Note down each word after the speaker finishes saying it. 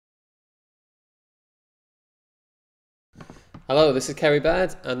Hello, this is Kerry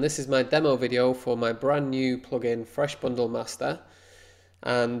Baird, and this is my demo video for my brand new plugin Fresh Bundle Master.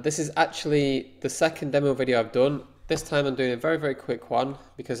 And this is actually the second demo video I've done. This time I'm doing a very quick one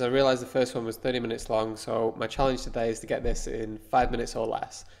because I realized the first one was 30 minutes long, so my challenge today is to get this in 5 minutes or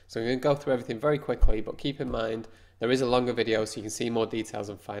less. So I'm going to go through everything very quickly, but keep in mind there is a longer video so you can see more details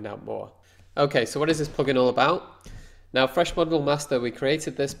and find out more. Okay, so what is this plugin all about? Now, Fresh Bundle Master, we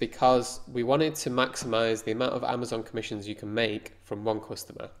created this because we wanted to maximize the amount of Amazon commissions you can make from one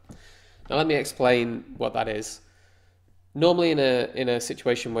customer. Now, let me explain what that is. Normally, in a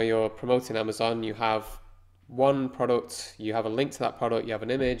situation where you're promoting Amazon, you have one product, you have a link to that product, you have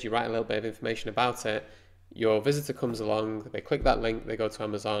an image, you write a little bit of information about it. Your visitor comes along, they click that link, they go to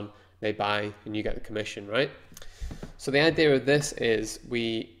Amazon, they buy, and you get the commission, right? So the idea of this is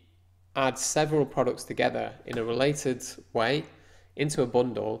we add several products together in a related way into a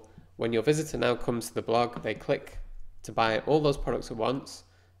bundle. When your visitor now comes to the blog, they click to buy all those products at once,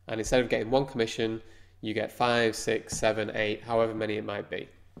 and instead of getting one commission, you get 5, 6, 7, 8, however many it might be.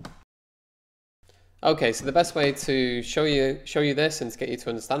 Okay, so the best way to show you this and to get you to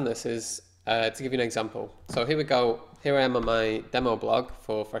understand this is to give you an example. So here we go. Here I am on my demo blog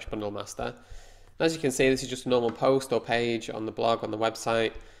for Fresh Bundle Master. As you can see, this is just a normal post or page on the blog, on the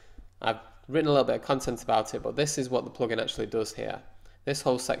website. I've written a little bit of content about it, but this is what the plugin actually does here. This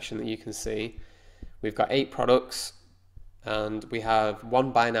whole section that you can see, we've got 8 products, and we have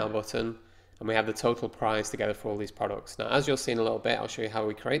one buy now button, and we have the total price together for all these products. Now, as you'll see in a little bit, I'll show you how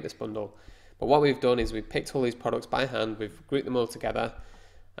we create this bundle. But what we've done is we've picked all these products by hand, we've grouped them all together,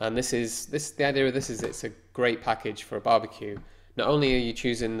 and the idea of this is it's a great package for a barbecue. Not only are you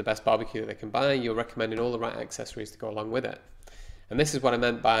choosing the best barbecue that they can buy, you're recommending all the right accessories to go along with it. And this is what I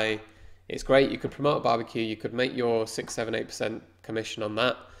meant by, it's great, you could promote a barbecue, you could make your 6, 7, 8% commission on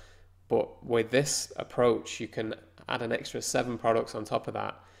that, but with this approach, you can add an extra 7 products on top of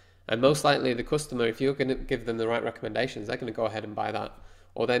that. And most likely the customer, if you're going to give them the right recommendations, they're going to go ahead and buy that.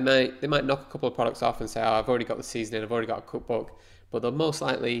 Or they might knock a couple of products off and say, oh, I've already got the seasoning, I've already got a cookbook, but they'll most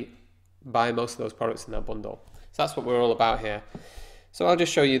likely buy most of those products in that bundle. So that's what we're all about here. So I'll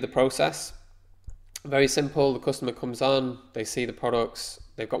just show you the process. Very simple. The customer comes on, they see the products,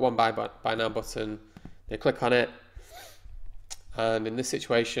 they've got one buy now button, they click on it, and in this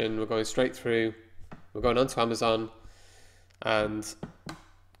situation we're going straight through, we're going onto Amazon and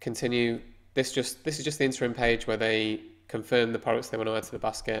continue. This is just the interim page where they confirm the products they want to add to the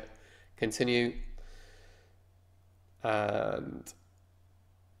basket, continue, and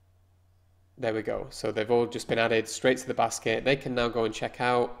there we go. So they've all just been added straight to the basket. They can now go and check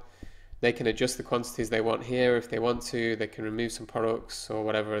out. They can adjust the quantities they want here if they want to. They can remove some products or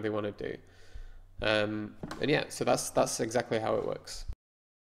whatever they want to do. And yeah, so that's exactly how it works.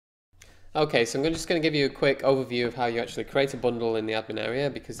 Okay, so I'm just going to give you a quick overview of how you actually create a bundle in the admin area,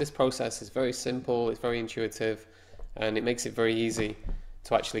 because this process is very simple, it's very intuitive, and it makes it very easy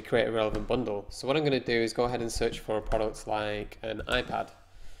to actually create a relevant bundle. So what I'm going to do is go ahead and search for a product like an iPad.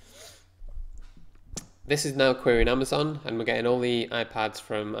 This is now querying Amazon, and we're getting all the iPads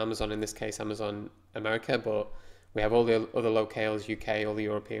from Amazon, in this case Amazon America, but we have all the other locales, UK, all the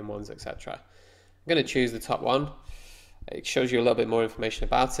European ones, etc. I'm going to choose the top one. It shows you a little bit more information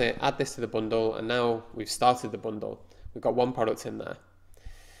about it. Add this to the bundle, and now we've started the bundle. We've got one product in there.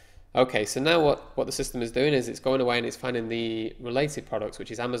 Okay, so now what the system is doing is it's going away and it's finding the related products, which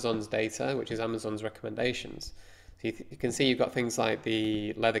is Amazon's data, which is Amazon's recommendations. So you can see you've got things like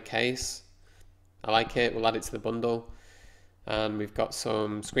the leather case. I like it, we'll add it to the bundle. And we've got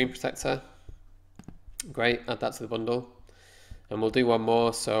some screen protector. Great, add that to the bundle. And we'll do one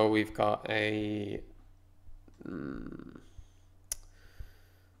more, so we've got a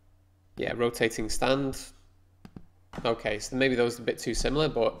rotating stand. Okay, so maybe those are a bit too similar,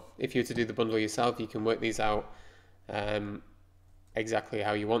 but if you were to do the bundle yourself, you can work these out exactly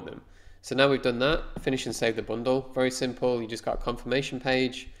how you want them. So now we've done that, finish and save the bundle. Very simple, you just got a confirmation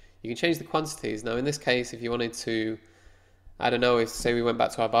page. You can change the quantities. Now in this case, if you wanted to, I don't know, if say we went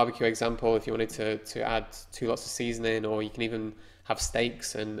back to our barbecue example, if you wanted to add 2 lots of seasoning, or you can even have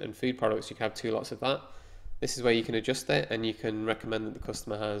steaks and food products, you can have 2 lots of that. This is where you can adjust it, and you can recommend that the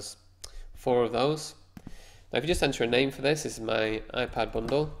customer has 4 of those. Now if you just enter a name for this is my iPad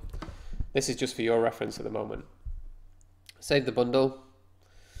bundle. This is just for your reference at the moment. Save the bundle,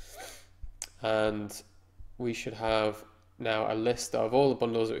 and we should have now a list of all the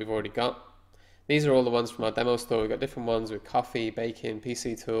bundles that we've already got. These are all the ones from our demo store. We've got different ones with coffee, baking,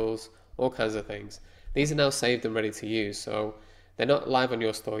 PC tools, all kinds of things. These are now saved and ready to use, so they're not live on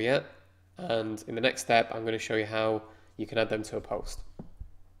your store yet. And in the next step, I'm going to show you how you can add them to a post.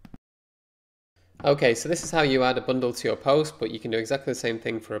 Okay, so this is how you add a bundle to your post, but you can do exactly the same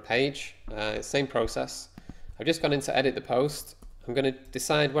thing for a page. Same process. I've just gone in to edit the post. I'm going to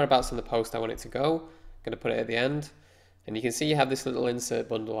decide whereabouts on the post I want it to go. I'm going to put it at the end. And you can see you have this little insert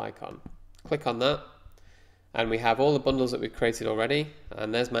bundle icon. Click on that. And we have all the bundles that we've created already.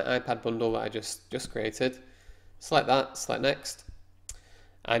 And there's my iPad bundle that I just created. Select that, select next.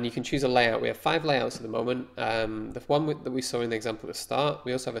 And you can choose a layout. We have 5 layouts at the moment. The one that we saw in the example at the start,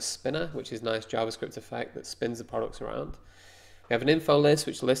 we also have a spinner, which is a nice JavaScript effect that spins the products around. We have an info list,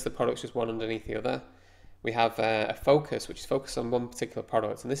 which lists the products just one underneath the other. We have a focus, which is focused on one particular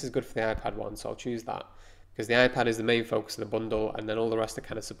product, and this is good for the iPad one, so I'll choose that, because the iPad is the main focus of the bundle, and then all the rest are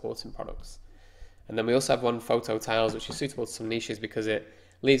kind of supporting products. And then we also have one photo tiles, which is suitable to some niches because it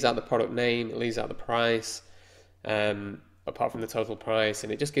leaves out the product name, it leaves out the price, apart from the total price,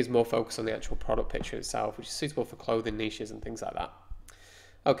 and it just gives more focus on the actual product picture itself, which is suitable for clothing niches and things like that.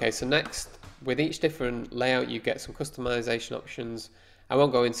 Okay, so next, with each different layout you get some customization options. I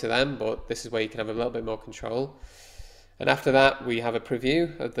won't go into them, but this is where you can have a little bit more control. And after that, we have a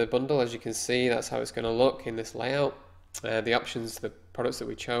preview of the bundle. As you can see, that's how it's going to look in this layout. The options, the products that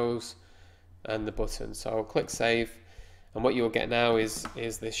we chose, and the button. So I'll click save. And what you'll get now is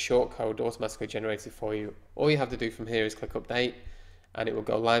this shortcode automatically generated for you. All you have to do from here is click update, and it will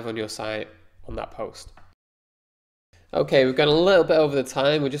go live on your site on that post. Okay, we've gone a little bit over the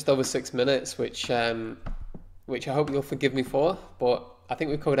time. We're just over 6 minutes, which I hope you'll forgive me for, but I think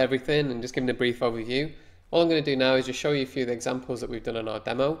we've covered everything and just given a brief overview. All I'm going to do now is just show you a few of the examples that we've done on our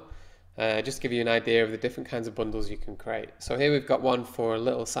demo, just to give you an idea of the different kinds of bundles you can create. So here we've got one for a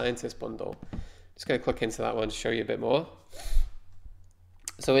little scientist bundle. Just going to click into that one to show you a bit more.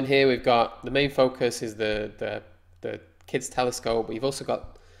 So in here we've got the main focus is the kids telescope, but you've also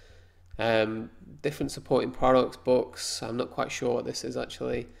got different supporting products, books. I'm not quite sure what this is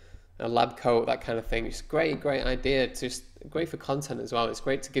actually. A lab coat, that kind of thing. It's a great idea. It's just great for content as well. It's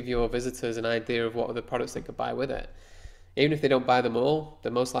great to give your visitors an idea of what are the products they could buy with it. Even if they don't buy them all,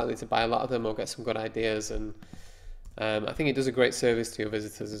 they're most likely to buy a lot of them or get some good ideas. And I think it does a great service to your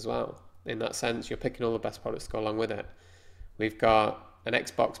visitors as well. In that sense, you're picking all the best products to go along with it. We've got an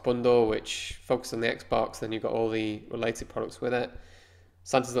Xbox bundle which focuses on the Xbox, then you've got all the related products with it.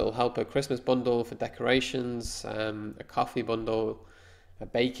 Santa's Little Helper Christmas bundle for decorations, a coffee bundle, a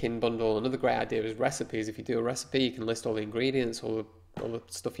baking bundle. Another great idea is recipes. If you do a recipe, you can list all the ingredients, all the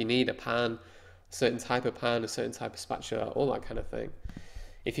stuff you need, a pan, a certain type of pan, a certain type of spatula, all that kind of thing.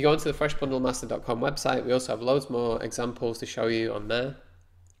 If you go onto the freshbundlemaster.com website, we also have loads more examples to show you on there,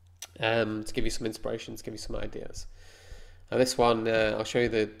 to give you some inspiration, to give you some ideas. Now this one, I'll show you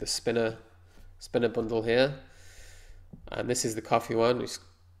the spinner bundle here. And this is the coffee one, which is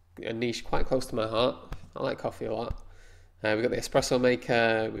a niche quite close to my heart. I like coffee a lot. We've got the espresso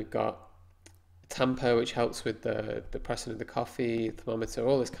maker, we've got a tamper which helps with the pressing of the coffee, thermometer,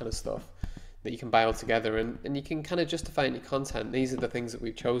 all this kind of stuff that you can buy all together, and you can kind of justify in your content. These are the things that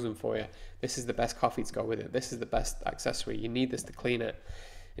we've chosen for you. This is the best coffee to go with it. This is the best accessory. You need this to clean it.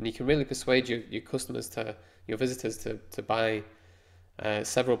 And you can really persuade your customers, your visitors to buy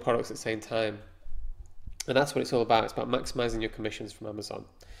several products at the same time. And that's what it's all about. It's about maximizing your commissions from Amazon.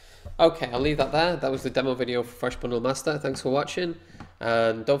 Okay, I'll leave that there. That was the demo video for Fresh Bundle Master. Thanks for watching.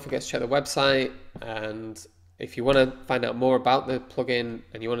 And don't forget to check the website. And if you want to find out more about the plugin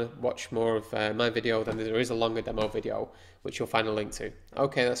and you want to watch more of my video, then there is a longer demo video, which you'll find a link to.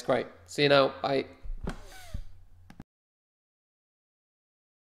 Okay, that's great. See you now. Bye.